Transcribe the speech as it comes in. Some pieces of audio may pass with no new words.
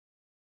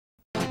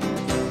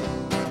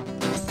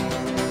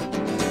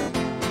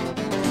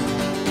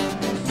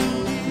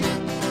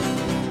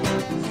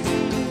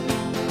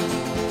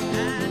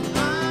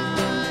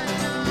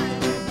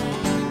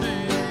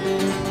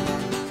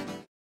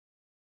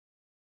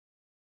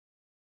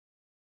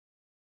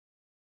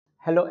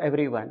Hello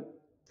everyone.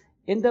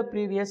 In the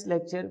previous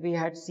lecture, we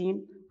had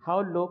seen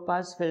how low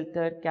pass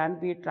filter can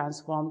be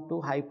transformed to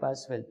high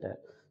pass filter.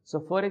 So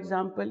for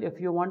example, if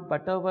you want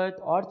Butterworth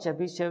or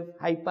Chebyshev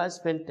high pass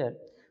filter,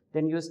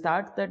 then you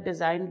start the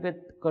design with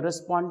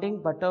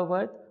corresponding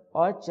Butterworth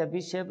or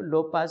Chebyshev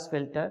low pass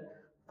filter,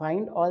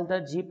 find all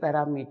the G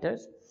parameters,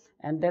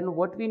 and then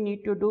what we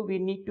need to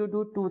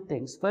do two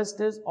things.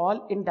 First is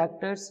all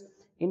inductors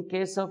in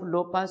case of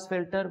low pass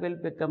filter will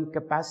become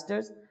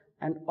capacitors,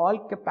 and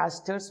all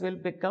capacitors will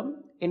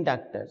become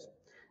inductors.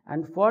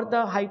 And for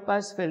the high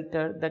pass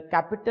filter, the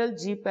capital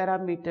G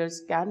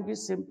parameters can be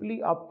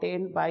simply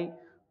obtained by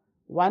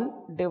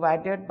 1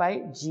 divided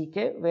by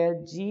Gk,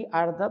 where G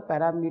are the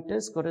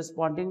parameters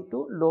corresponding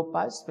to low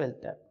pass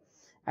filter.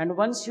 And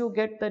once you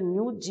get the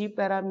new G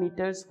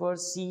parameters for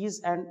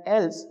Cs and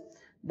Ls,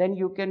 then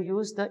you can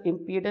use the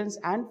impedance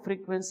and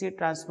frequency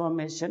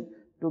transformation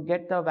to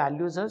get the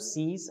values of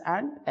Cs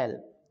and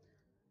L.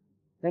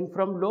 Then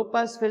from low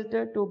pass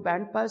filter to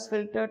band pass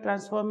filter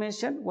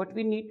transformation, what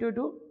we need to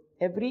do?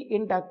 Every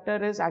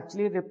inductor is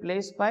actually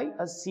replaced by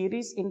a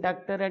series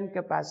inductor and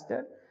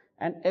capacitor,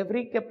 and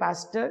every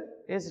capacitor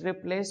is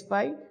replaced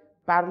by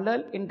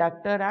parallel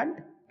inductor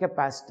and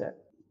capacitor.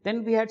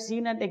 Then we had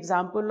seen an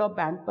example of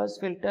band pass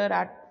filter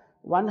at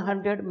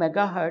 100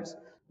 megahertz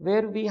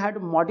where we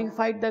had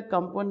modified the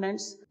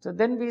components. So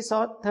then we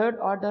saw third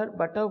order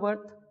Butterworth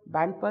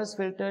band pass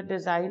filter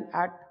design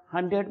at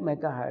 100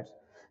 megahertz.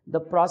 The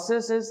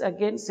process is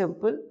again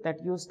simple, that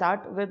you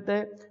start with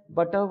the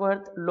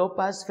Butterworth low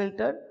pass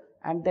filter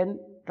and then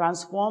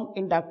transform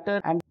inductor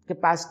and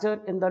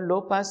capacitor in the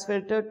low pass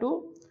filter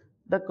to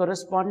the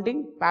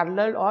corresponding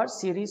parallel or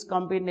series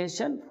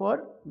combination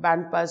for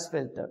band pass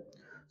filter.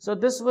 So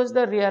this was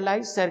the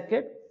realized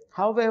circuit.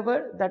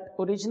 However, that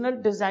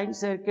original design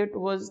circuit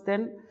was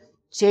then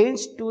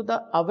changed to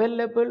the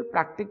available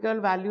practical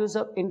values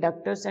of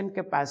inductors and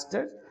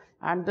capacitors.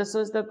 And this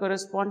is the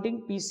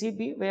corresponding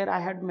PCB where I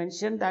had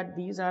mentioned that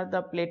these are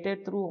the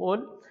plated through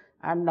hole,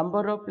 and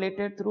number of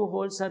plated through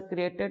holes are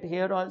created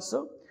here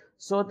also,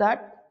 so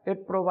that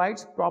it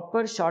provides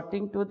proper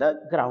shorting to the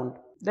ground.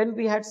 Then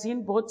we had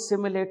seen both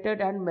simulated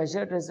and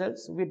measured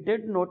results. We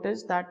did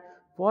notice that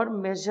for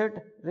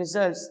measured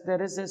results,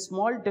 there is a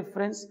small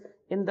difference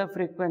in the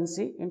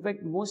frequency. In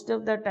fact, most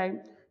of the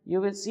time,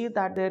 you will see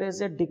that there is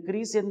a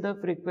decrease in the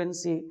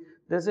frequency.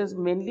 This is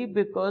mainly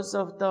because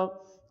of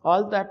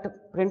all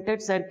that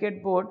printed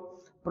circuit board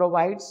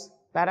provides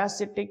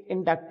parasitic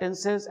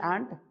inductances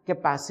and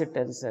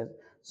capacitances.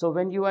 So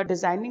when you are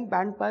designing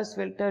band pass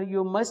filter,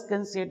 you must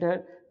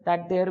consider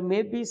that there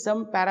may be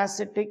some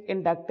parasitic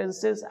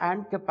inductances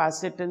and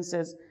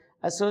capacitances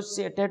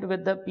associated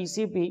with the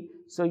PCB.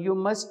 So you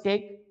must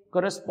take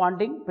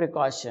corresponding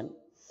precaution.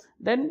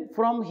 Then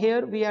from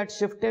here we had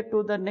shifted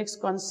to the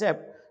next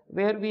concept,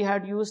 where we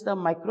had used the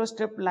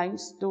microstrip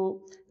lines to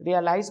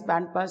realize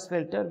band pass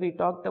filter. We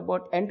talked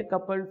about end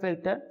coupled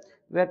filter,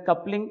 where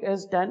coupling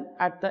is done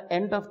at the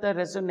end of the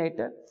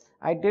resonator.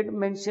 I did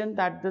mention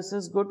that this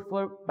is good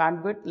for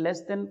bandwidth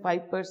less than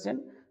 5%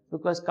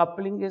 because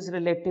coupling is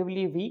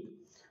relatively weak.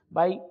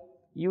 By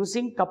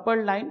using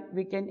coupled line,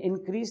 we can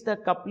increase the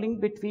coupling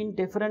between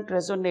different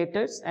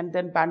resonators, and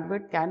then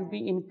bandwidth can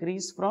be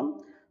increased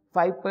from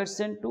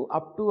 5% to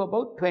up to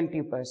about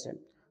 20%.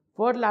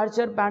 For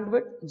larger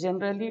bandwidth,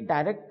 generally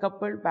direct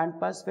coupled band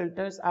pass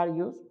filters are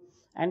used.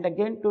 And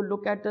again, to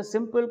look at the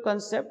simple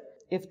concept,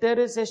 if there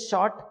is a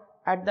short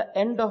at the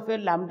end of a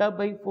lambda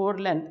by 4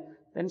 length,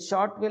 then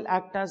short will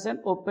act as an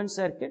open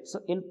circuit. So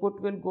input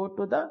will go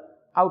to the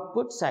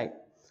output side.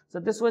 So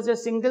this was a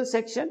single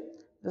section.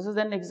 This is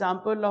an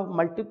example of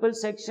multiple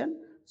section.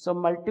 So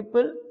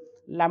multiple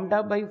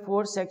lambda by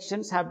 4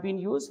 sections have been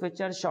used,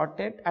 which are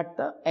shorted at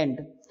the end.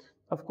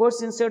 Of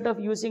course, instead of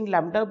using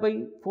lambda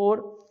by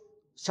 4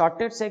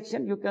 shorted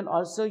section, you can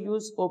also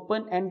use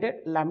open-ended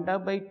lambda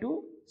by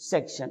 2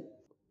 section.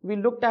 We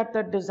looked at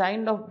the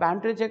design of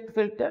band reject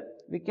filter.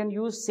 We can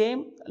use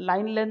same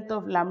line length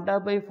of lambda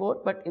by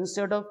 4, but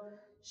instead of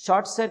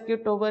short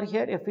circuit over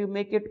here, if we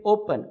make it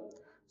open.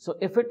 So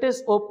if it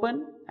is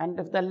open and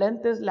if the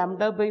length is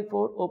lambda by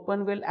 4,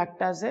 open will act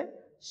as a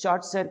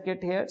short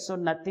circuit here. So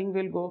nothing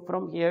will go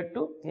from here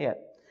to here.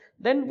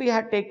 Then we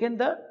had taken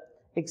the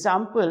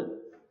example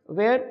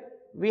where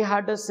we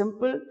had a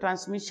simple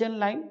transmission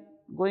line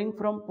going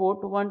from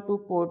port 1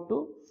 to port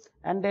 2,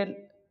 and the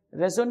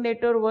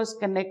resonator was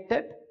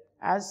connected,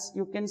 as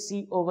you can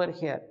see over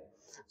here.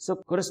 So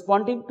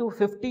corresponding to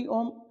 50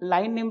 ohm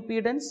line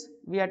impedance,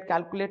 we had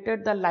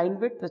calculated the line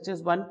width, which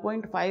is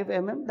 1.5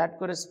 mm, that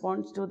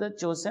corresponds to the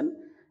chosen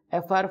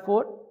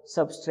FR4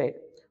 substrate.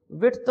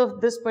 Width of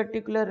this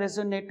particular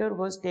resonator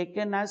was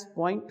taken as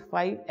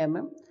 0.5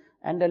 mm,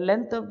 and the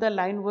length of the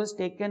line was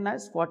taken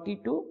as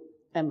 42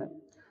 mm.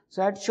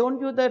 So I had shown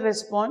you the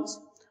response.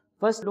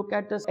 First look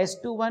at the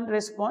S21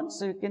 response.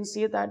 So you can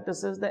see that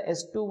this is the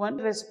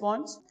S21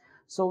 response.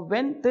 So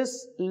when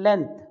this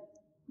length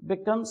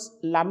becomes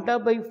lambda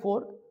by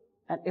 4,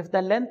 and if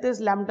the length is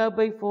lambda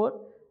by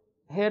 4,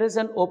 here is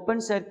an open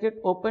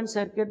circuit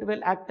will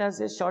act as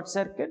a short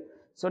circuit.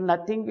 So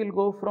nothing will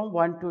go from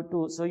 1 to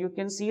 2. So you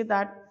can see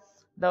that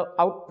the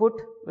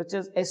output, which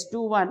is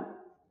S21,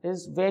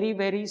 is very,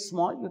 very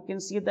small. You can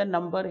see the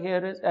number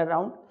here is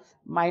around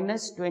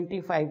minus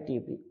 25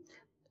 dB.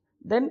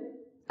 Then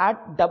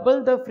at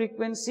double the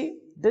frequency,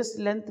 this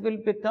length will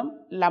become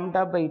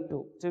lambda by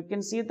 2. So you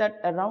can see that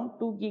around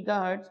 2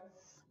 gigahertz,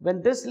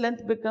 when this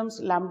length becomes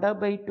lambda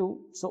by 2,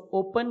 so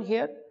open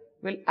here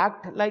will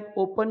act like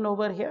open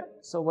over here.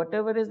 So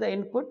whatever is the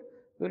input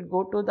will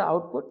go to the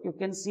output. You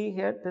can see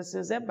here this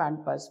is a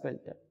band pass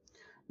filter.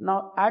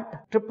 Now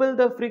at triple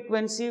the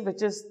frequency,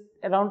 which is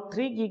around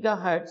 3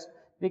 gigahertz,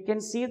 we can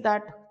see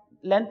that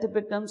length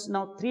becomes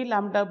now 3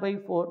 lambda by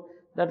 4.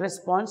 The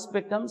response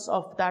becomes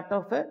of that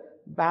of a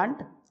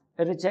band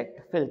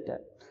reject filter.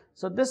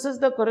 So this is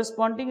the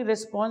corresponding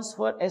response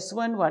for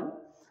S11.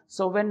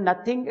 So when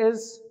nothing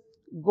is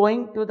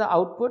going to the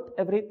output,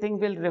 everything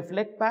will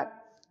reflect back,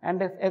 and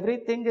if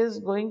everything is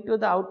going to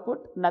the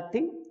output,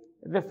 nothing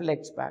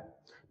reflects back.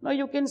 Now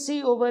you can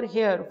see over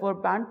here for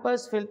band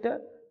pass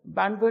filter,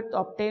 bandwidth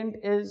obtained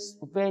is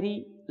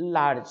very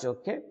large,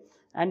 okay,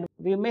 and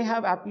we may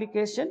have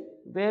application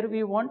where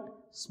we want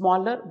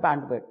smaller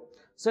bandwidth.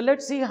 So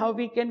let's see how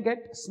we can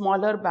get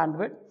smaller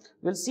bandwidth.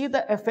 We'll see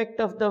the effect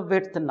of the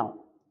width now.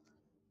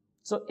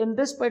 So in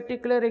this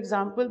particular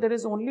example, there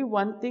is only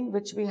one thing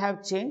which we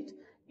have changed.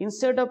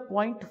 Instead of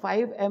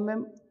 0.5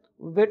 mm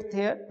width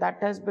here, that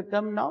has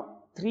become now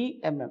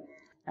 3 mm.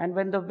 And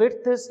when the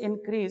width is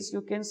increased,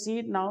 you can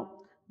see now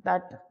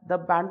that the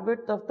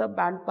bandwidth of the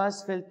band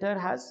pass filter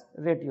has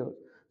reduced.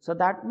 So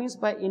that means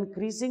by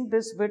increasing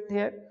this width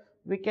here,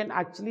 we can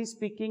actually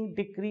speaking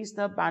decrease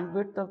the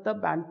bandwidth of the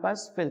band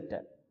pass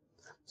filter.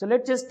 So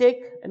let's just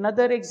take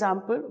another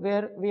example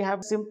where we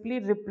have simply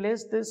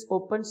replaced this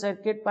open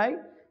circuit by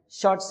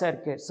short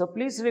circuit. So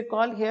please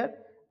recall here,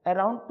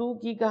 around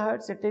 2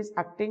 gigahertz it is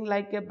acting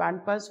like a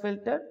band pass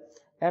filter.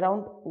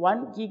 Around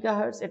 1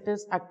 gigahertz it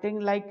is acting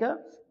like a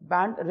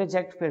band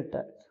reject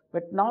filter.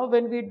 But now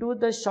when we do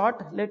the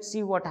short, let's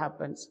see what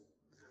happens.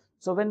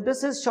 So when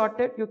this is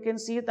shorted, you can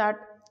see that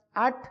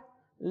at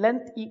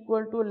length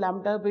equal to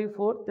lambda by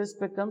 4, this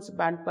becomes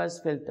band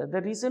pass filter.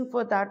 The reason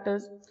for that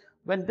is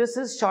when this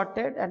is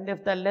shorted and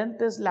if the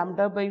length is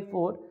lambda by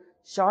 4,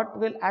 short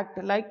will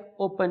act like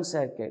open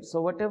circuit.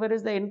 So whatever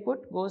is the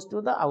input goes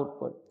to the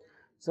output.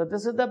 So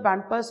this is the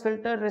band pass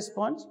filter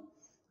response.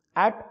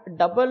 At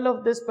double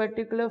of this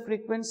particular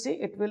frequency,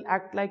 it will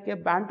act like a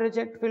band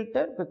reject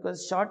filter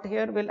because short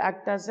here will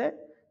act as a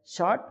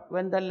short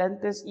when the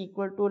length is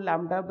equal to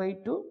lambda by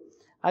 2.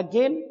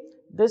 Again,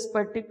 this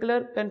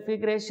particular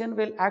configuration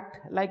will act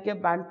like a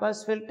band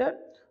pass filter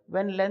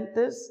when length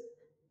is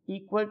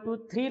equal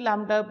to 3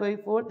 lambda by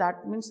 4.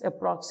 That means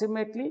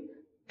approximately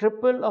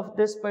triple of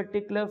this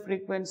particular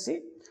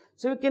frequency.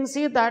 So you can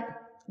see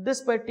that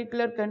this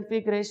particular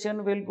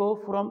configuration will go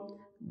from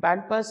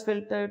band pass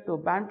filter to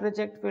band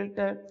reject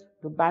filter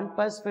to band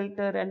pass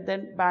filter and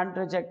then band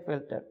reject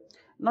filter.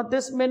 Now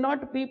this may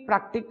not be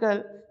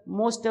practical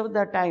most of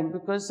the time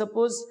because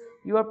suppose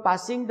you are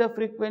passing the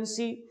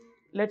frequency,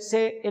 let's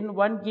say in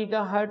 1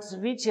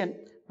 gigahertz region,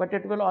 but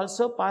it will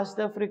also pass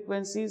the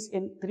frequencies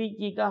in 3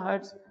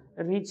 gigahertz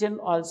region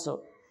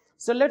also.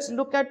 So let's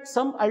look at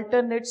some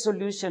alternate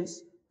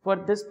solutions for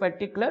this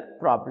particular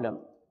problem.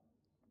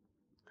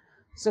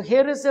 So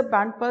here is a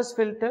band pass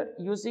filter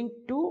using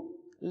 2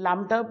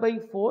 lambda by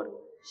 4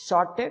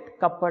 shorted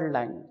coupled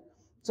line.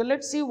 So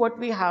let's see what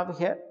we have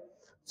here.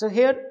 So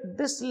here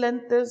this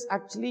length is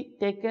actually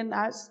taken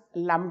as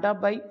lambda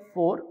by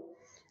 4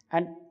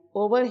 and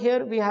over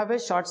here we have a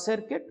short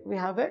circuit,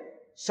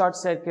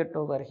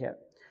 over here.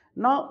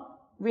 Now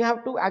we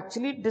have to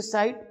actually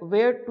decide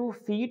where to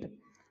feed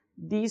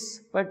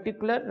these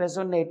particular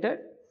resonator.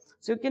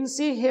 So you can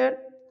see here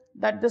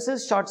that this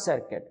is short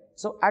circuit.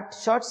 So at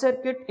short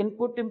circuit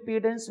input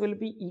impedance will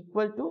be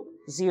equal to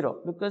 0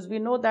 because we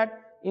know that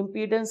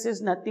impedance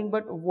is nothing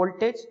but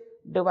voltage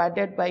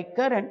divided by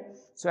current.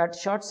 So at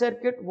short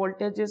circuit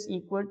voltage is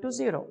equal to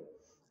 0.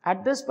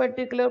 At this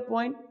particular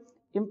point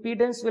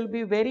impedance will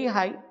be very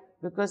high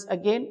because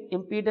again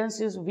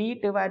impedance is V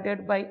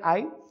divided by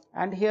I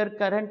and here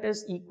current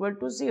is equal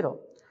to 0.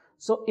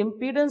 So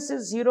impedance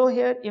is 0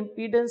 here,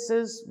 impedance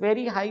is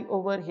very high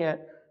over here.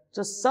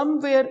 So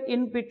somewhere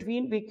in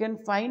between we can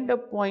find a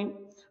point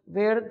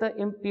where the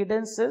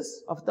impedance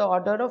is of the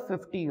order of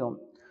 50 ohm.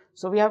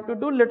 So we have to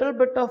do little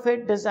bit of a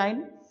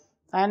design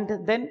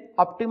and then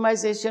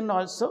optimization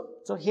also.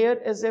 So here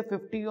is a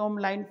 50 ohm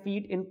line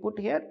feed input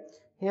here.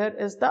 Here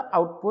is the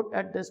output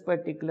at this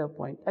particular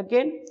point.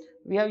 Again,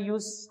 we have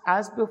used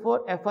as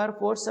before FR4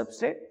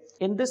 substrate.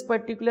 In this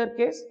particular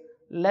case,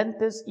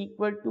 length is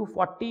equal to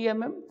 40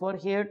 mm for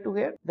here to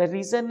here. The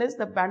reason is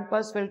the band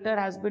pass filter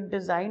has been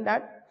designed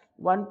at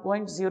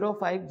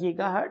 1.05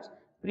 gigahertz.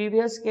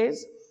 Previous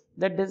case,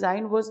 the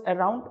design was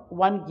around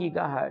 1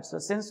 gigahertz. So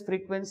since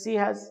frequency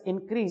has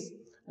increased,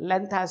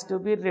 length has to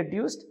be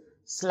reduced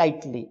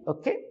slightly.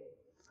 Okay.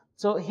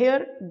 So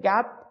here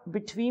gap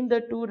between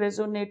the two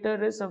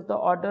resonators is of the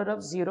order of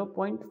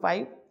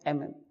 0.5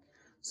 mm.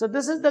 So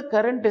this is the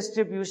current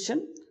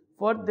distribution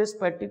for this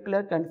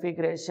particular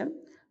configuration.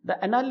 The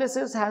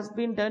analysis has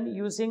been done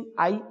using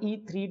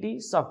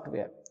IE3D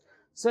software.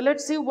 So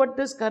let's see what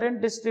this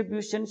current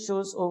distribution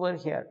shows over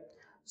here.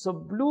 So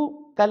blue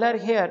color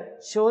here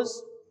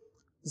shows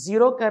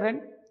zero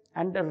current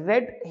and the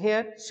red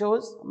here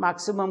shows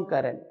maximum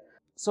current.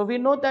 So we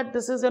know that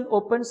this is an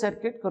open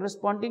circuit.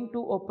 Corresponding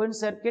to open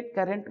circuit,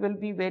 current will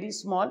be very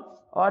small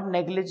or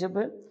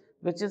negligible,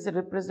 which is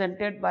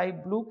represented by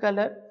blue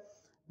color.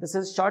 This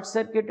is short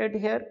circuited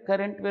here,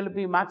 current will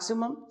be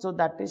maximum, so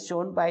that is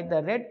shown by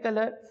the red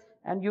color,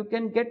 and you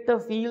can get the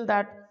feel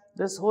that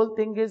this whole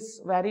thing is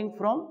varying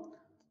from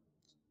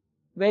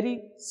very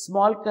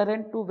small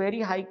current to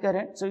very high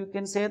current. So you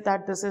can say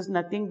that this is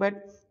nothing but,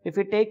 if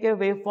you take a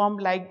waveform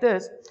like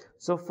this,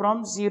 so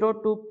from 0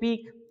 to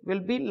peak will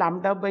be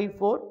lambda by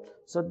 4.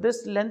 So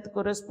this length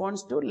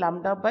corresponds to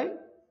lambda by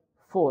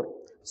 4.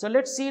 So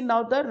let's see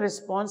now the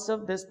response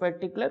of this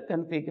particular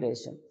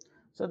configuration.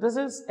 So this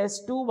is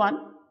S21.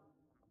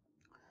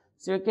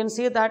 So you can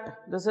see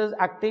that this is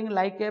acting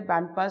like a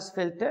band pass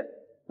filter,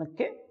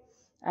 okay.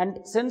 And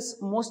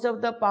since most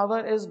of the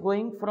power is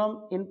going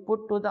from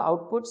input to the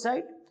output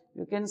side,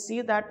 you can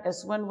see that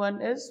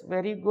S11 is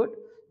very good.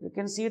 You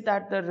can see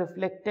that the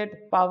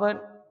reflected power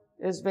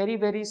is very,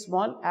 very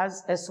small,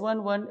 as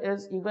S11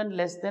 is even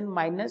less than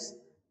minus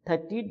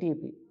 30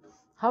 dB.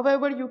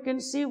 However, you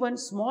can see one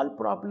small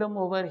problem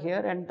over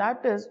here, and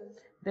that is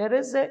there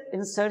is an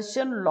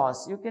insertion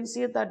loss. You can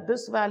see that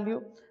this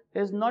value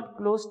is not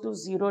close to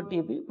 0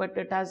 dB, but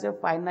it has a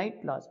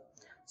finite loss.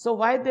 So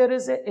why there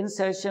is an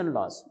insertion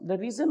loss? The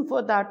reason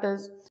for that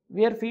is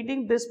we are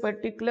feeding this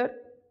particular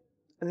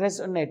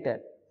resonator,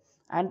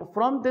 and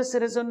from this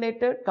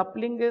resonator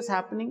coupling is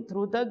happening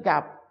through the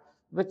gap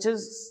which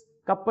is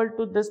coupled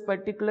to this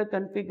particular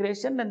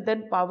configuration, and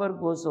then power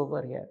goes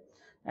over here.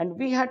 And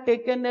we had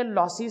taken a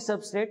lossy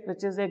substrate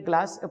which is a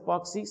glass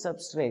epoxy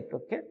substrate,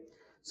 okay.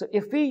 So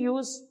if we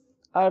use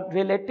a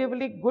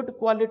relatively good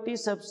quality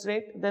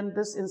substrate, then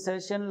this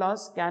insertion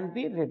loss can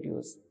be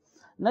reduced.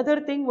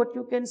 Another thing what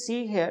you can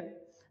see here,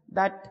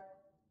 that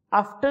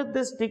after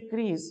this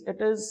decrease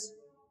it is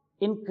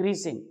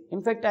increasing.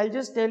 In fact, I'll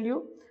just tell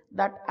you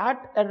that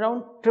at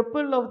around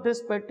triple of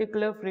this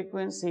particular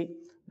frequency,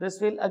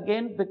 this will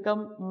again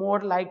become more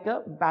like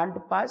a band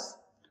pass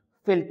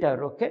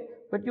filter, okay.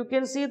 But you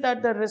can see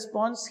that the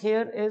response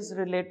here is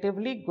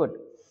relatively good,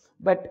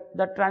 but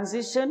the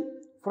transition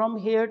from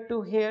here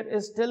to here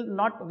is still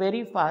not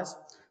very fast.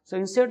 So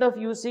instead of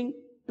using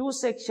 2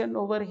 sections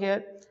over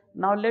here,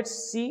 now let's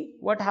see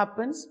what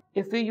happens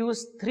if we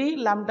use 3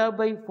 lambda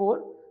by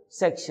 4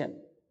 section.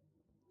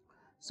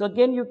 So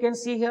again you can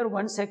see here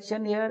one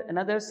section here,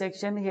 another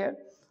section here.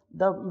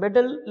 The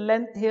middle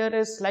length here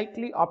is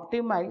slightly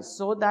optimized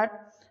so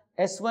that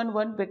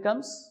S11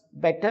 becomes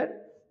better.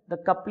 The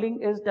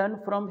coupling is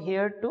done from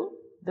here to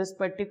this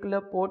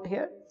particular port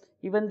here.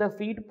 Even the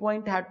feed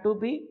point had to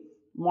be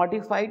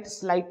modified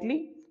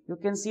slightly. You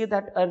can see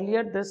that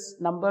earlier this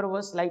number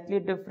was slightly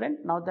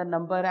different. Now the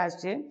number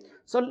has changed.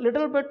 So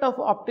little bit of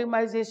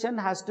optimization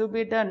has to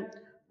be done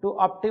to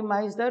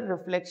optimize the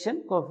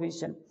reflection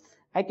coefficient.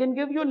 I can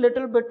give you a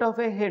little bit of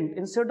a hint.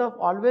 Instead of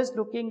always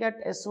looking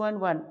at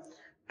S11,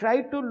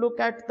 try to look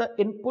at the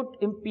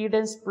input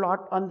impedance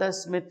plot on the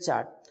Smith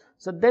chart.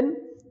 So then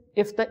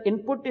if the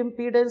input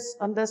impedance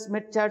on the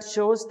Smith chart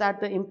shows that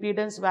the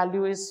impedance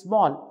value is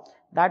small,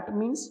 that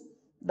means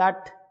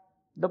that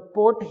the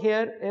port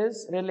here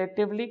is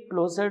relatively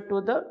closer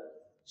to the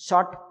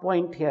short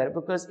point here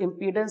because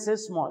impedance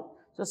is small.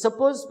 So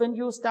suppose when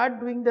you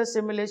start doing the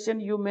simulation,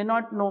 you may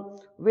not know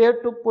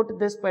where to put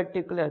this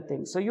particular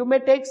thing. So you may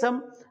take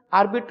some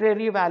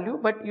arbitrary value,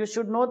 but you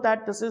should know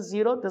that this is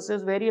 0, this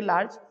is very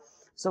large.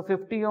 So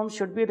 50 ohms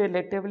should be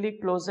relatively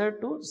closer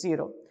to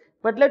 0.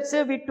 But let's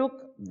say we took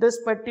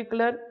this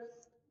particular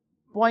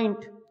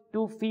point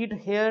to feed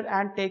here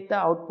and take the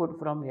output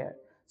from here.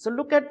 So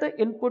look at the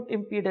input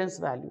impedance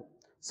value.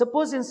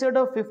 Suppose instead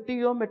of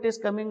 50 ohm, it is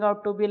coming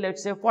out to be,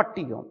 let's say,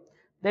 40 ohm.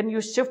 Then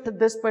you shift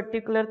this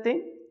particular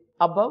thing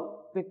above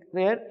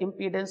where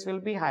impedance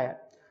will be higher.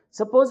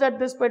 Suppose at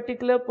this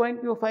particular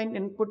point you find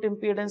input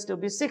impedance to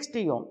be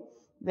 60 ohm.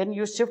 Then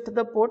you shift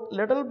the port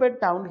little bit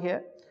down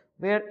here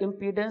where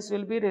impedance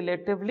will be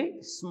relatively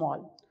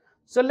small.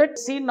 So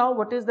let's see now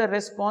what is the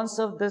response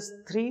of this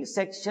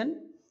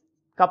 3-section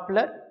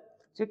coupler.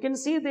 So you can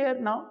see there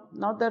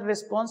now the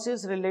response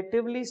is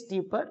relatively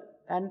steeper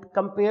and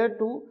compared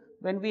to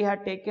when we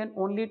had taken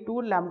only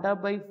 2 lambda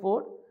by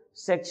 4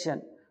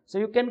 section. So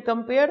you can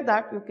compare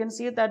that, you can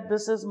see that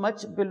this is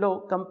much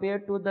below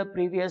compared to the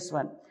previous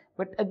one.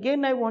 But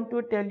again I want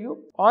to tell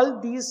you, all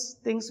these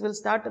things will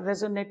start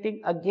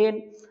resonating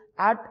again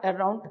at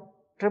around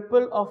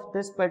triple of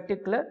this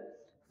particular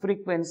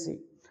frequency.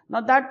 Now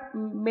that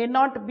may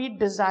not be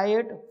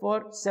desired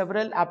for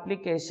several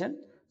applications.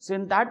 So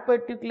in that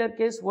particular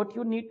case, what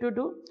you need to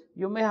do,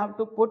 you may have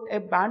to put a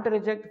band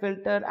reject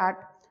filter at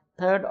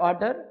 3rd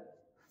order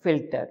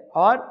filter,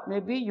 or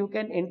maybe you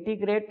can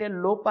integrate a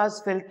low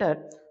pass filter,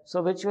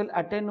 so which will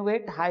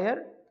attenuate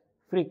higher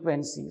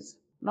frequencies.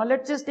 Now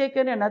let's just take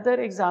another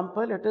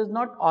example. It is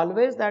not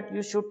always that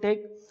you should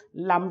take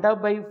lambda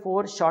by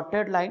 4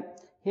 shorted line.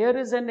 Here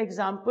is an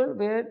example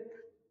where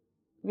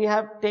we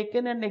have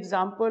taken an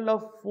example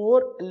of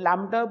 4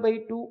 lambda by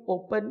 2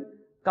 open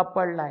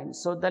coupled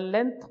lines. So the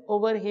length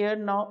over here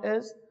now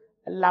is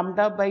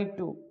lambda by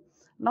 2.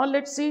 Now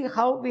let's see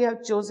how we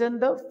have chosen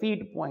the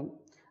feed point.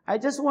 I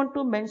just want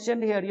to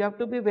mention here, you have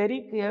to be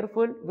very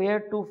careful where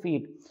to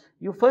feed.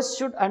 You first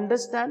should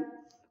understand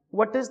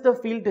what is the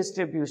field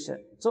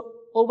distribution. So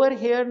over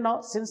here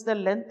now, since the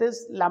length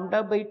is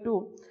lambda by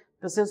 2,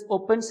 this is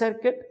open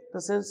circuit,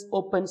 this is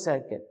open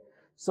circuit.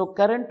 So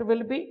current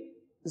will be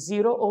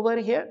 0 over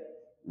here.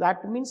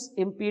 That means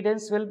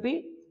impedance will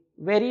be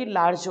very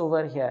large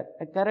over here.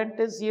 A current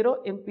is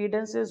 0,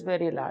 impedance is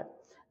very large.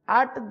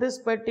 At this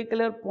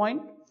particular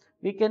point,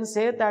 we can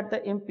say that the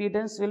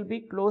impedance will be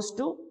close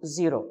to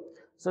 0.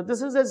 So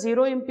this is a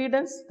 0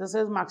 impedance, this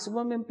is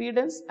maximum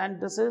impedance, and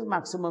this is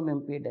maximum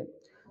impedance.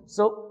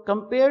 So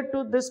compared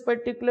to this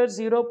particular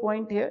 0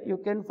 point here, you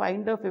can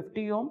find a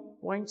 50 ohm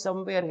point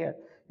somewhere here.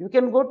 You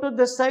can go to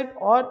this side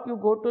or you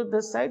go to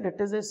this side. It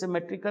is a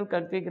symmetrical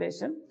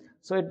configuration.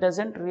 So it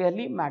doesn't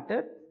really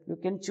matter. You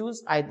can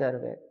choose either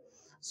way.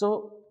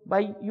 So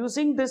by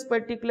using this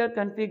particular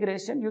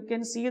configuration, you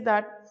can see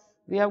that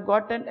we have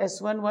got an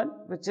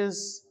S11 which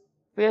is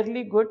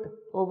fairly good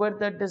over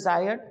the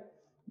desired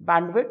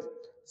bandwidth.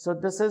 So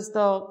this is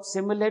the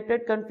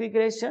simulated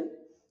configuration.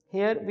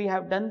 Here we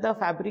have done the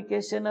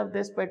fabrication of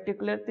this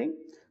particular thing.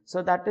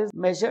 So that is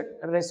measured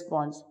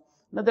response.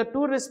 Now the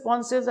two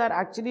responses are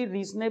actually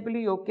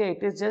reasonably okay.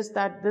 It is just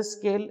that this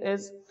scale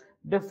is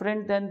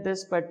different than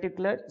this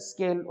particular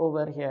scale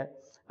over here.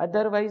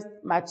 Otherwise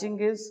matching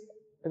is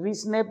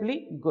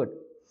reasonably good.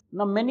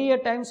 Now many a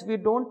times we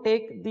don't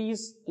take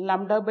these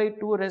lambda by 2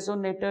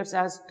 resonators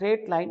as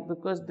straight line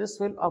because this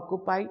will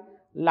occupy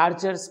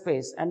larger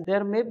space and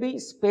there may be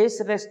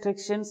space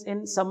restrictions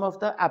in some of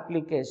the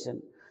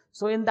application.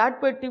 So in that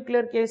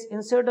particular case,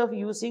 instead of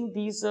using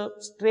these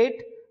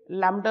straight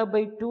lambda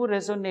by 2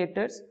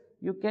 resonators,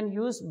 you can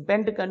use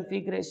bend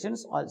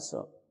configurations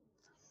also.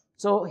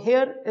 So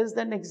here is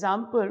an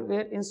example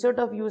where instead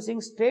of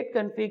using straight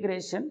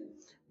configuration,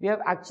 we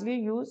have actually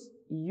used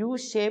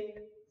U-shaped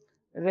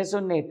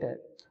resonator.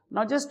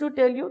 Now just to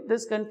tell you,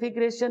 this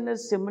configuration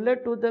is similar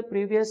to the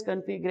previous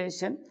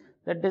configuration.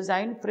 The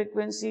design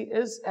frequency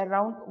is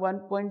around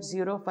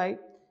 1.05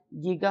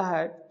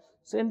 gigahertz.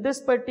 So in this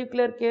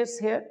particular case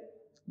here,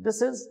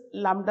 this is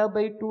lambda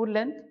by 2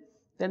 length.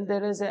 Then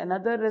there is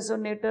another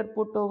resonator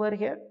put over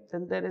here.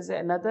 Then there is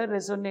another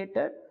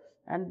resonator.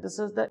 And this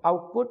is the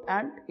output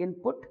and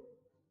input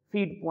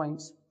feed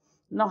points.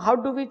 Now how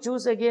do we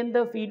choose again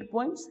the feed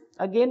points?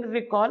 Again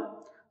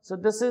recall. So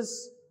this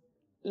is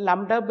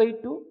lambda by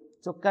 2.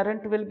 So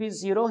current will be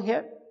 0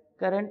 here.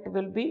 Current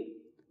will be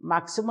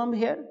maximum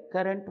here.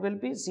 Current will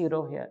be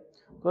 0 here.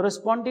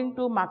 Corresponding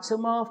to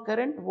maximum of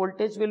current,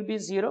 voltage will be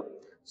 0.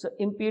 So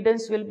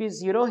impedance will be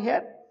 0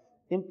 here.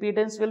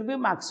 Impedance will be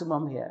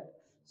maximum here.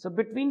 So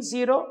between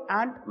 0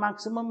 and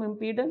maximum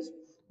impedance,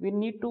 we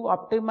need to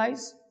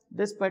optimize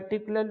this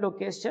particular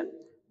location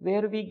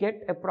where we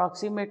get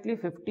approximately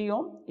 50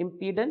 ohm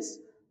impedance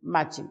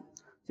matching.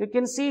 So you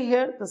can see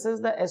here, this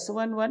is the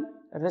S11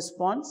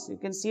 response. You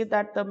can see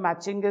that the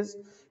matching is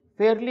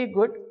fairly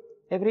good.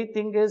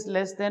 Everything is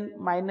less than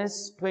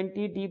minus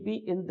 20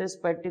 dB in this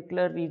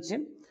particular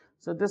region.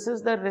 So this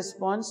is the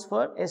response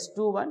for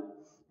S21.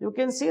 You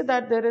can see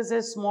that there is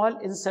a small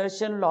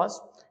insertion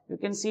loss. You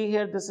can see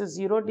here this is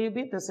 0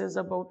 dB, this is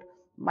about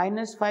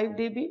minus 5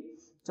 dB.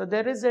 So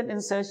there is an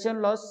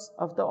insertion loss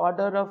of the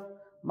order of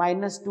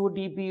minus 2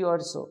 dB or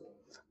so.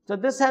 So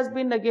this has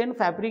been again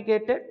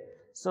fabricated.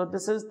 So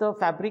this is the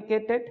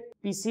fabricated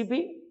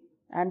PCB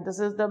and this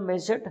is the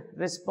measured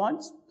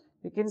response.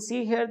 You can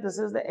see here this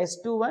is the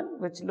S21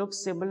 which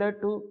looks similar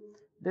to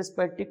this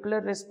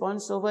particular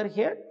response over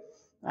here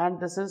and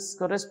this is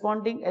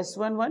corresponding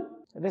S11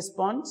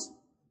 response.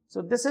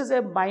 So this is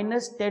a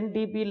minus 10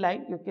 dB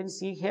line you can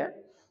see here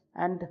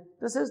and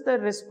this is the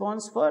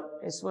response for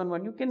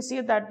S11. You can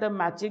see that the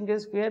matching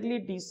is fairly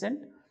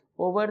decent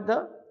over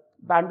the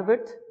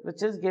bandwidth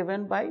which is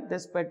given by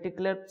this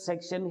particular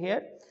section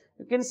here.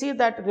 You can see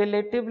that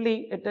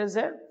relatively it is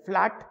a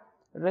flat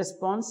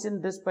response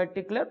in this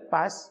particular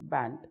pass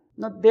band.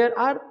 Now there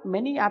are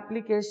many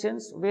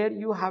applications where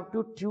you have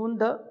to tune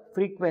the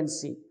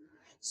frequency.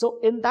 So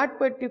in that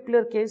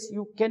particular case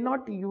you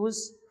cannot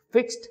use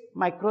fixed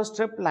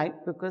microstrip line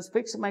because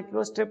fixed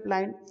microstrip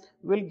line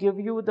will give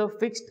you the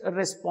fixed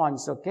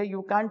response, okay?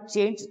 You can't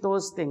change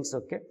those things,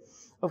 okay?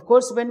 Of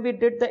course, when we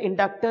did the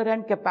inductor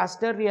and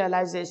capacitor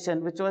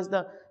realization, which was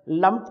the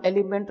lumped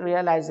element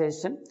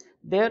realization,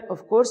 there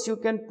of course you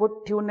can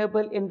put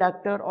tunable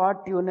inductor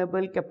or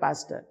tunable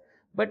capacitor.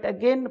 But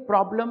again,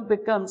 problem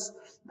becomes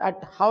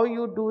at how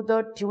you do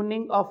the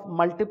tuning of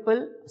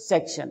multiple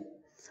section.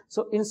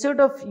 So instead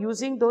of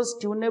using those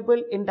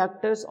tunable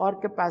inductors or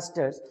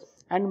capacitors,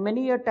 and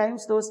many a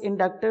times those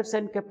inductors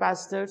and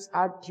capacitors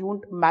are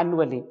tuned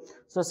manually.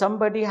 So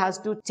somebody has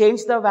to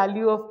change the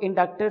value of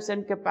inductors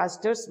and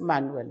capacitors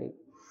manually.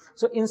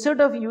 So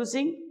instead of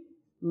using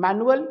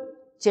manual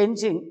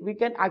changing, we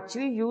can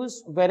actually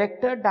use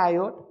varactor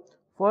diode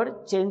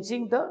for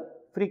changing the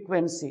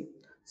frequency.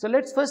 So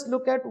let's first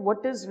look at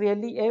what is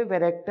really a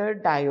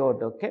varactor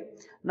diode, okay.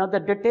 Now the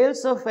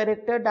details of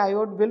varactor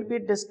diode will be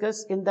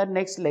discussed in the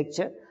next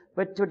lecture,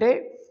 but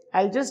today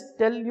I'll just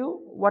tell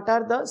you what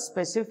are the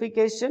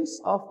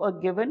specifications of a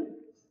given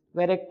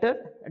varactor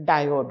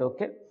diode,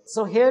 okay.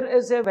 So here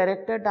is a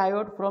varactor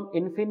diode from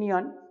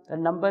Infineon, the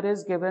number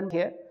is given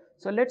here.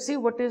 So let's see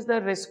what is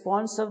the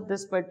response of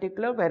this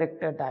particular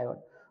varactor diode.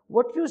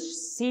 What you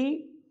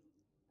see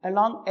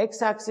along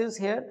x-axis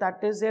here, that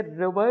is a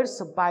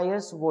reverse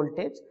bias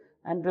voltage,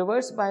 and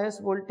reverse bias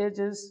voltage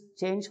is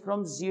changed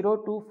from 0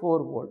 to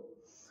 4 volt.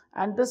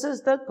 And this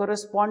is the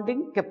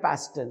corresponding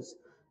capacitance.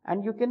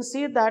 And you can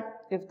see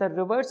that if the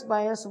reverse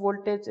bias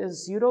voltage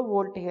is 0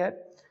 volt here,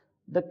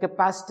 the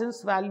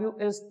capacitance value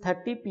is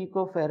 30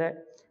 picofarad.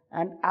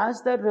 And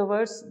as the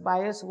reverse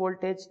bias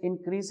voltage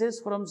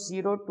increases from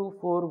 0 to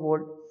 4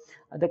 volt,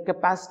 the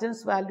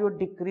capacitance value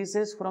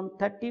decreases from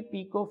 30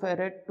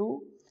 picofarad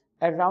to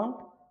around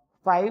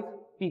 5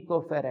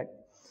 picofarad.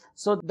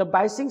 So the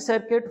biasing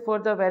circuit for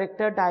the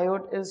varactor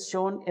diode is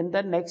shown in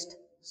the next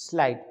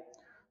slide.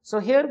 So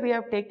here we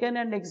have taken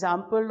an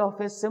example of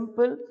a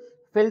simple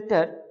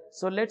filter.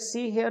 So let's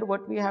see here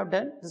what we have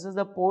done. This is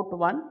the port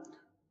 1.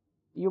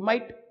 You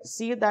might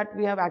see that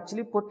we have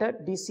actually put a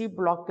DC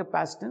block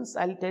capacitance.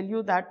 I'll tell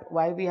you that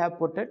why we have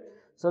put it.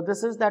 So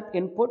this is that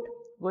input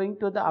going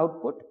to the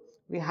output.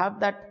 We have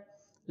that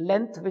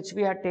length which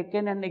we have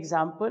taken an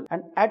example,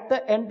 and at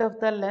the end of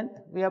the length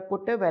we have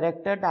put a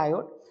varactor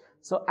diode.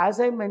 So as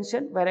I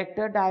mentioned,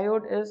 varactor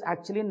diode is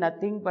actually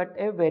nothing but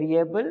a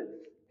variable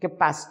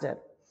capacitor.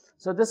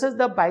 So this is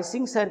the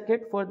biasing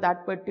circuit for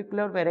that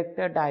particular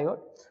varactor diode.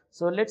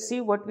 So let's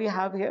see what we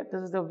have here.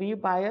 This is the V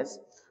bias.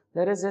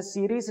 There is a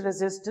series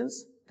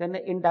resistance, then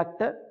an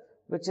inductor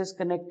which is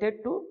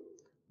connected to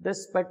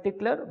this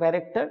particular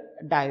varactor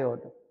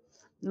diode.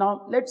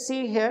 Now let's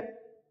see here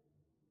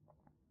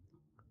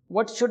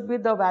what should be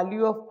the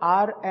value of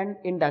R and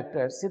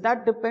inductor. See,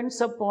 that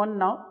depends upon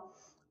now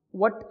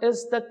what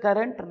is the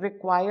current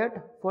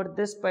required for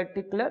this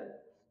particular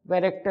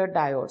varactor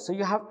diode. So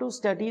you have to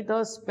study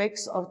the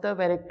specs of the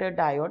varactor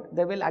diode.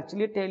 They will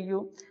actually tell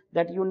you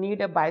that you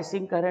need a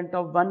biasing current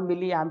of 1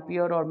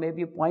 milliampere or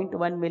maybe 0.1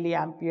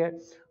 milliampere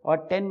or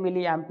 10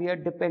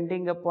 milliampere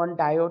depending upon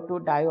diode to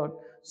diode.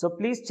 So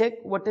please check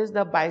what is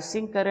the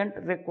biasing current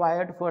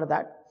required for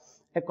that.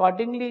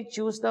 Accordingly,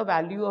 choose the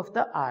value of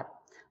the R.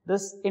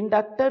 This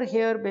inductor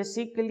here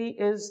basically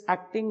is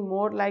acting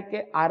more like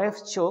a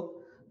RF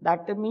choke.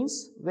 That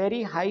means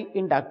very high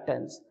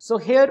inductance. So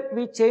here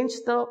we change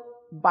the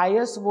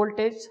bias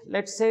voltage.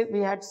 Let's say we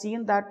had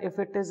seen that if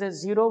it is a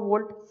 0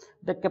 volt,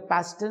 the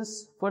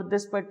capacitance for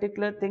this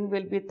particular thing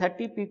will be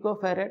 30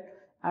 picofarad,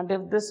 and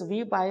if this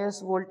V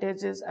bias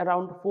voltage is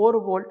around 4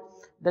 volt,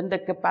 then the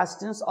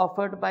capacitance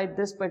offered by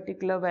this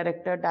particular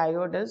varactor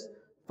diode is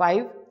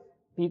 5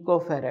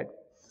 picofarad.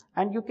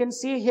 And you can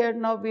see here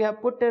now we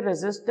have put a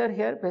resistor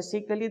here.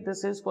 Basically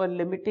this is for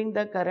limiting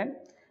the current.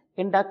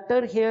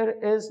 Inductor here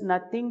is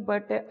nothing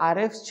but a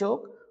RF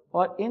choke,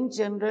 or in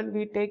general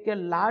we take a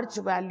large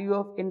value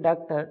of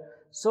inductor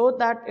so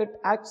that it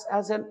acts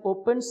as an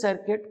open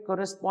circuit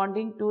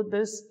corresponding to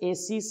this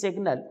AC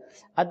signal.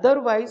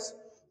 Otherwise,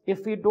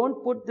 if we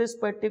don't put this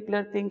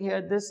particular thing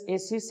here, this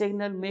AC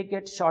signal may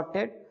get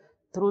shorted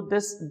through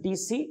this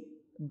DC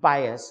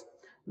bias.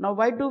 Now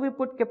why do we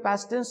put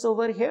capacitance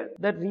over here?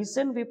 The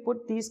reason we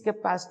put these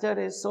capacitor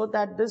is so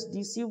that this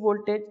DC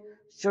voltage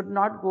should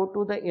not go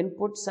to the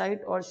input side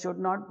or should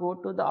not go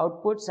to the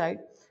output side.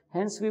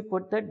 Hence we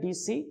put the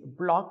DC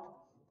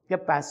block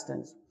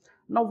capacitance.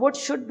 Now what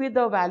should be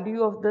the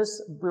value of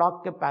this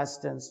block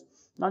capacitance?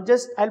 Now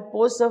just I'll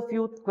pose a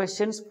few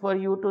questions for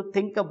you to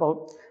think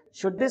about.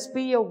 Should this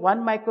be a 1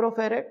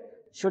 microfarad?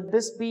 Should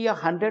this be a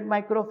 100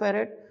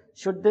 microfarad?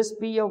 Should this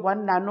be a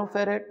 1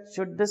 nanofarad?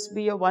 Should this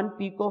be a 1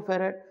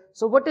 picofarad?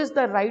 So what is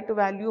the right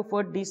value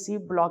for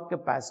DC block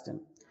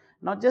capacitance?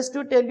 Now just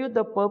to tell you,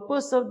 the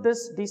purpose of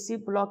this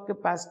DC block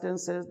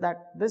capacitance is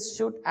that this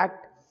should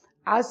act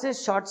as a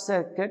short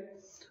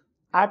circuit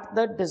at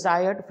the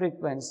desired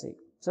frequency.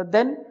 So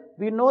then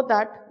we know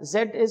that Z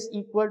is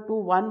equal to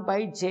 1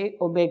 by J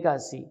omega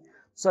C.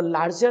 So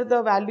larger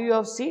the value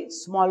of C,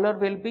 smaller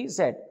will be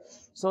Z.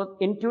 So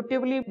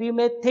intuitively we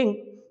may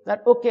think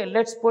that okay,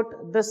 let's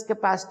put this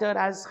capacitor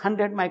as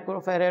 100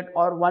 microfarad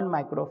or 1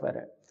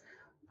 microfarad.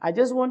 I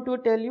just want to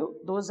tell you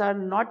those are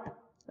not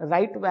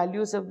right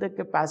values of the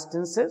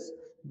capacitances,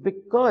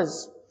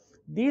 because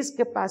these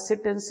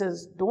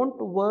capacitances don't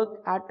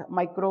work at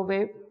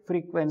microwave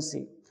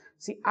frequency.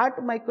 See,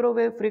 at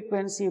microwave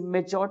frequency,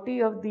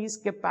 majority of these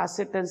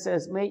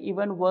capacitances may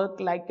even work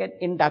like an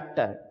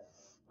inductor.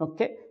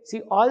 Okay.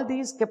 See, all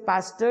these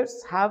capacitors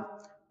have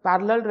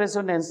parallel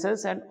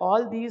resonances and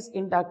all these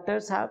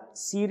inductors have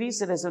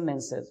series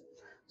resonances.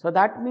 So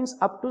that means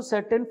up to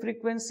certain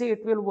frequency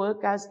it will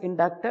work as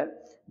inductor.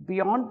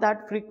 Beyond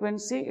that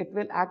frequency it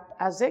will act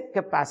as a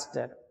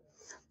capacitor.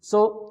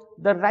 So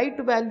the right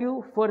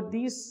value for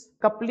these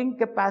coupling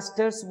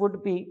capacitors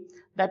would be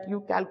that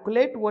you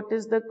calculate what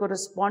is the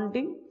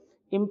corresponding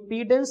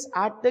impedance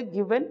at the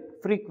given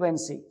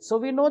frequency. So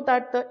we know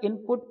that the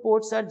input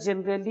ports are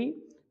generally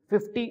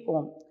 50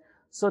 ohm.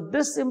 So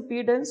this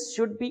impedance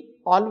should be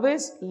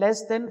always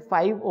less than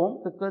 5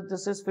 ohm because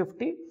this is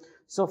 50.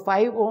 So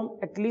 5 ohm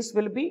at least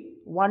will be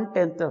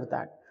 1/10 of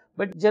that.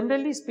 But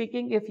generally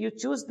speaking, if you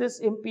choose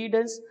this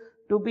impedance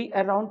to be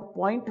around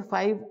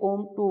 0.5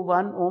 ohm to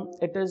 1 ohm,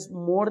 it is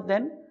more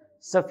than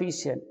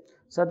sufficient.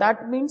 So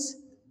that means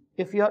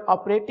if you are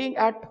operating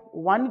at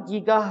 1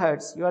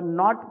 gigahertz, you are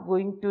not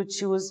going to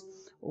choose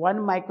 1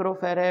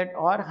 microfarad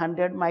or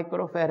 100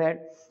 microfarad.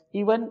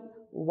 Even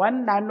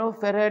 1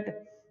 nanofarad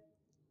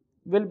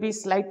will be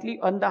slightly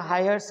on the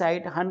higher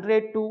side.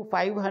 100 to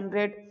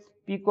 500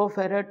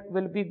 picofarad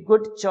will be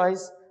good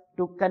choice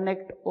to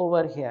connect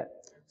over here.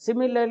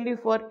 Similarly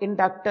for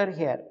inductor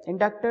here,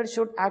 inductor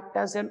should act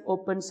as an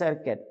open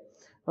circuit.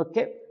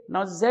 Okay,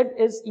 now Z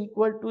is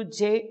equal to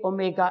J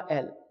omega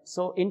L.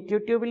 So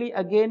intuitively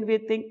again we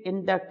think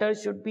inductor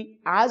should be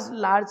as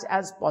large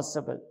as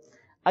possible.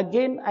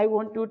 Again I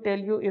want to tell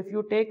you, if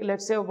you take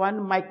let's say 1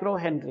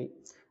 microhenry,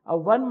 a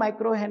 1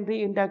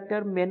 microhenry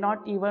inductor may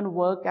not even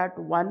work at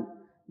 1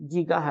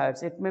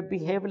 gigahertz. It may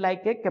behave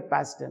like a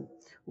capacitance.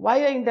 Why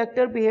an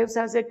inductor behaves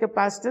as a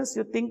capacitance?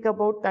 You think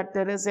about that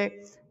there is a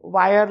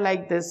wire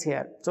like this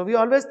here. So we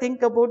always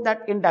think about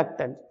that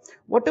inductance.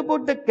 What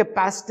about the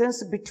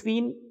capacitance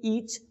between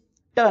each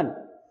turn?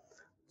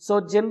 So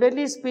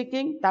generally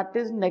speaking, that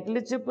is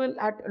negligible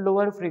at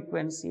lower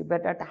frequency,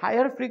 but at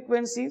higher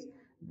frequencies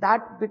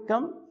that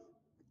become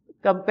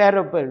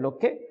comparable.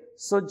 Okay.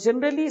 So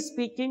generally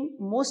speaking,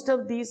 most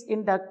of these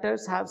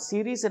inductors have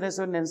series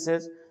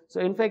resonances. So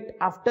in fact,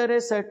 after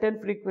a certain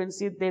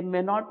frequency, they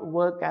may not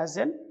work as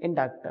an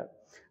inductor.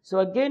 So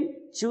again,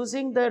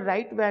 choosing the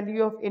right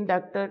value of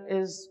inductor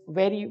is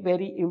very,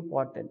 very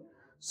important.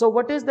 So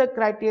what is the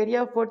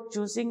criteria for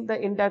choosing the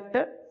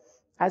inductor?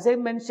 As I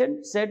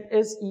mentioned, Z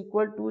is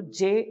equal to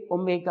J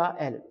omega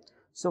L.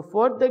 So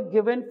for the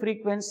given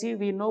frequency,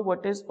 we know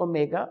what is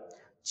omega.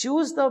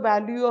 Choose the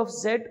value of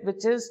Z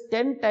which is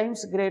 10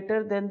 times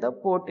greater than the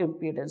port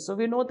impedance. So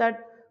we know that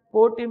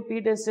port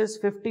impedance is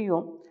 50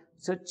 ohm.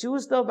 So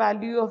choose the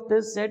value of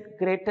this Z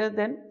greater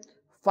than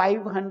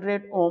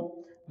 500 ohm,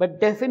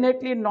 but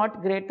definitely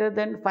not greater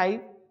than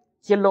 5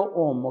 kilo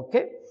ohm.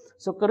 Okay.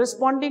 So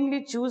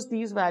correspondingly choose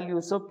these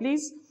values. So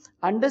please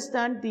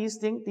understand these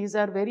things. These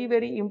are very,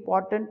 very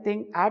important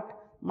thing at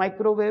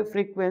microwave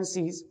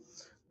frequencies,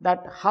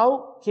 that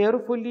how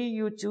carefully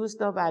you choose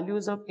the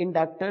values of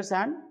inductors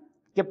and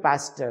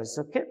capacitors.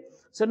 Okay.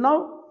 So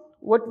now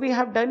what we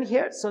have done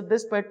here, so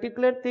this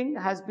particular thing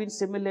has been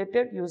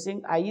simulated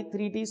using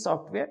IE3D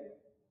software.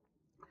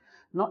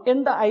 Now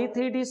in the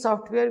IE3D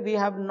software, we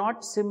have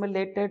not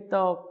simulated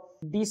the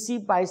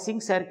DC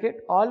biasing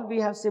circuit. All we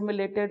have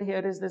simulated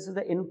here is this is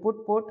the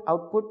input port,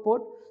 output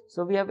port.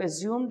 So we have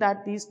assumed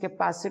that these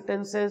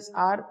capacitances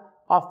are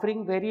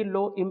offering very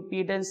low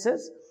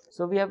impedances.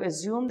 So we have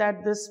assumed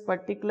that this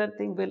particular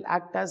thing will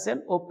act as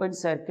an open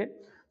circuit.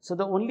 So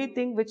the only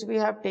thing which we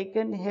have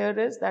taken here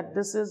is that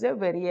this is a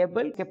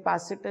variable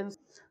capacitance.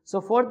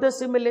 So for the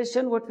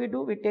simulation, what we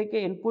do, we take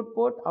a input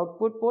port,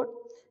 output port.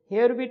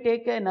 Here we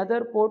take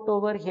another port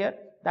over here,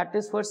 that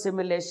is for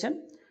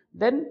simulation.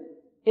 Then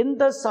in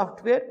the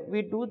software,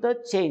 we do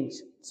the change.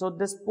 So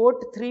this port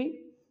 3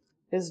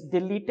 is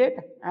deleted,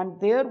 and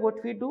there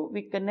what we do,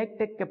 we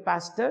connect a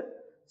capacitor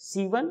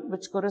C1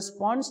 which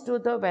corresponds to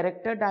the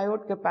varactor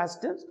diode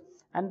capacitance,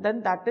 and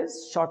then that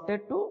is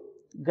shorted to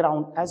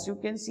ground. As you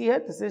can see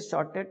here, this is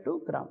shorted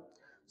to ground.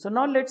 So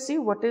now let's see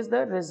what is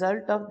the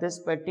result of this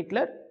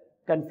particular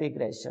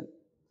configuration.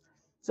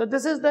 So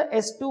this is the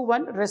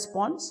S21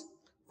 response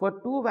for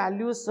two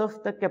values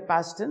of the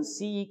capacitance,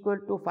 C equal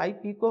to 5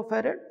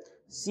 picofarad,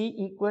 C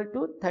equal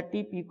to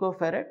 30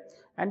 picofarad,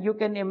 and you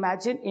can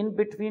imagine in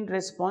between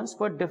response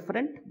for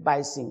different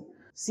biasing.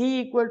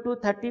 C equal to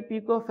 30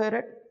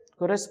 picofarad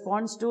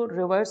corresponds to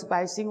reverse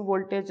biasing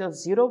voltage of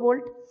 0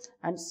 volt,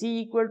 and C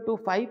equal to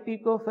 5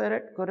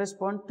 picofarad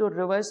corresponds to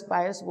reverse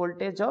bias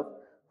voltage of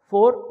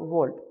 4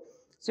 volt.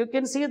 So you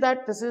can see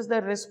that this is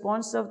the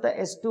response of the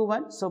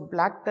S21. So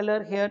black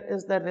color here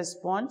is the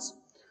response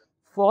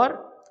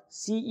for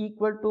C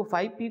equal to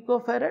 5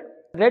 picofarad.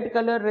 Red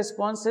color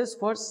response is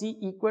for C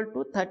equal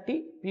to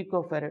 30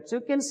 picofarad. So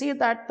you can see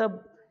that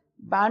the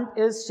band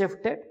is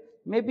shifted.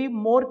 Maybe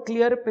more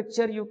clear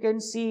picture you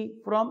can see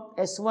from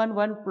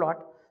S11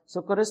 plot.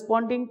 So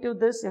corresponding to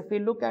this, if we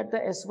look at the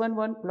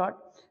S11 plot,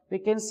 we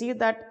can see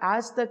that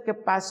as the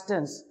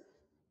capacitance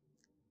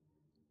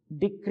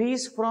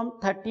decrease from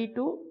 30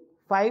 to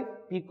 5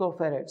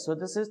 picofarad. So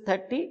this is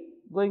 30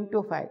 going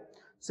to 5.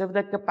 So if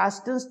the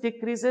capacitance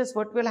decreases,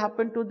 what will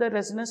happen to the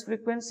resonance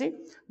frequency?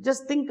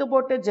 Just think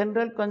about a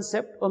general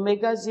concept.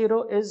 Omega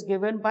 0 is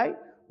given by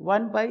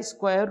 1 by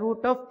square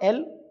root of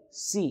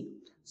LC.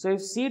 So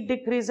if C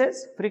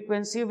decreases,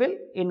 frequency will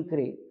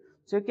increase.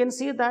 So you can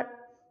see that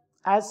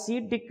as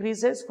C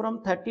decreases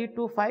from 30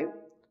 to 5,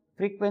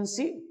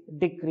 frequency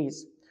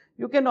decrease.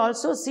 You can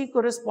also see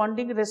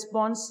corresponding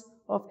response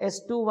of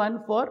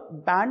S21 for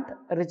band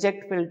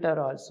reject filter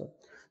also.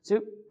 So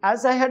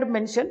as I had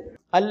mentioned,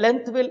 a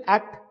length will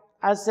act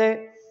as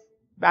a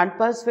band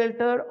pass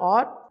filter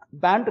or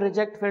band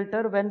reject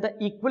filter when the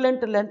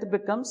equivalent length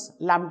becomes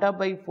lambda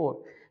by 4.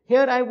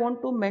 Here I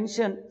want to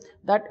mention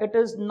that it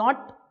is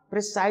not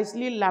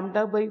precisely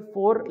lambda by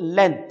 4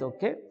 length,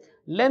 okay.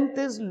 Length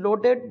is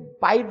loaded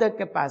by the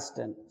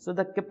capacitance. So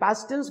the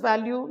capacitance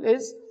value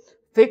is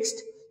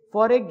fixed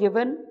for a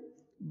given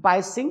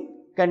biasing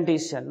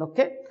condition,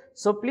 okay.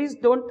 So please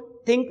don't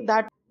think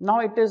that now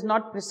it is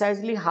not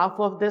precisely half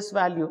of this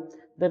value.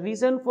 The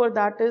reason for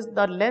that is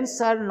the lengths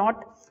are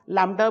not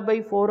lambda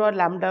by 4 or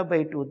lambda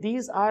by 2.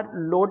 These are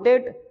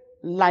loaded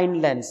line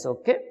lengths,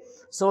 okay.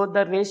 So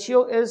the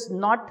ratio is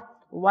not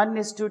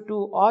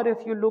 1:2, or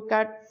if you look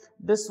at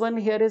this one,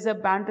 here is a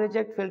band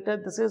reject filter,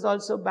 this is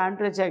also band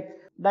reject,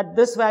 that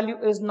this value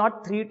is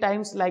not 3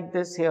 times like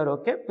this here,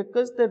 okay,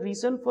 because the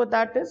reason for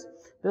that is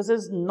this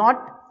is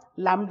not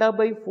lambda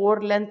by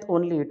 4 length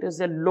only, it is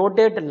a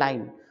loaded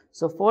line.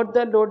 So for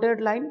the loaded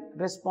line,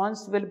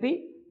 response will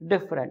be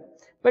different.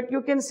 But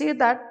you can see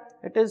that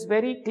it is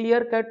very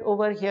clear cut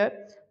over here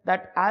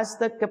that as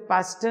the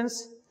capacitance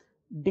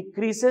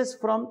decreases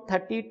from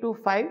 30 to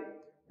 5,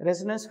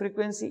 resonance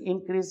frequency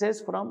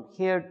increases from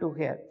here to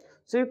here.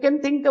 So you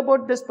can think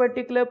about this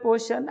particular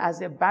portion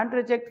as a band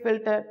reject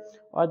filter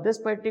or this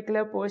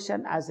particular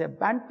portion as a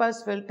band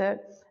pass filter,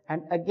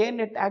 and again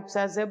it acts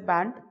as a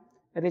band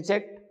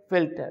reject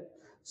filter.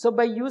 So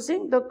by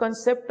using the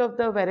concept of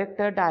the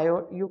varactor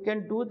diode, you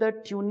can do the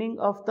tuning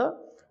of the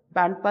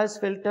band pass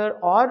filter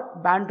or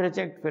band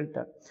reject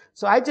filter.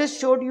 So I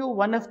just showed you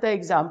one of the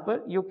example.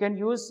 You can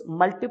use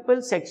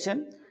multiple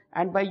section,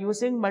 and by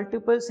using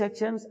multiple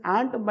sections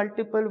and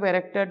multiple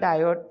varactor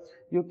diode,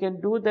 you can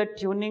do the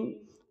tuning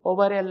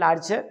over a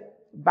larger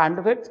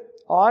bandwidth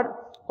or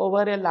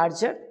over a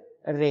larger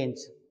range.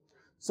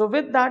 So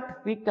with that,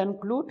 we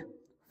conclude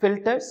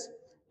filters.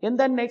 In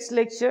the next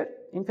lecture,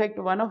 in fact,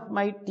 one of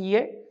my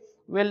TA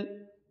will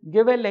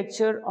give a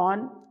lecture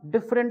on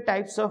different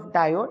types of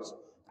diodes.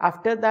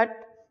 After that,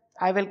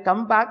 I will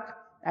come back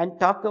and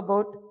talk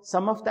about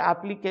some of the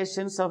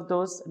applications of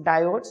those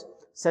diodes,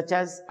 such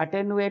as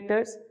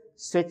attenuators,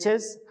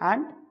 switches,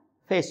 and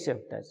phase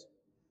shifters.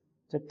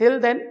 So till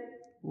then,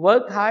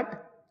 work hard,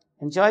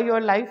 enjoy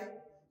your life,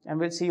 and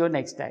we'll see you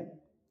next time.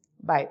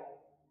 Bye.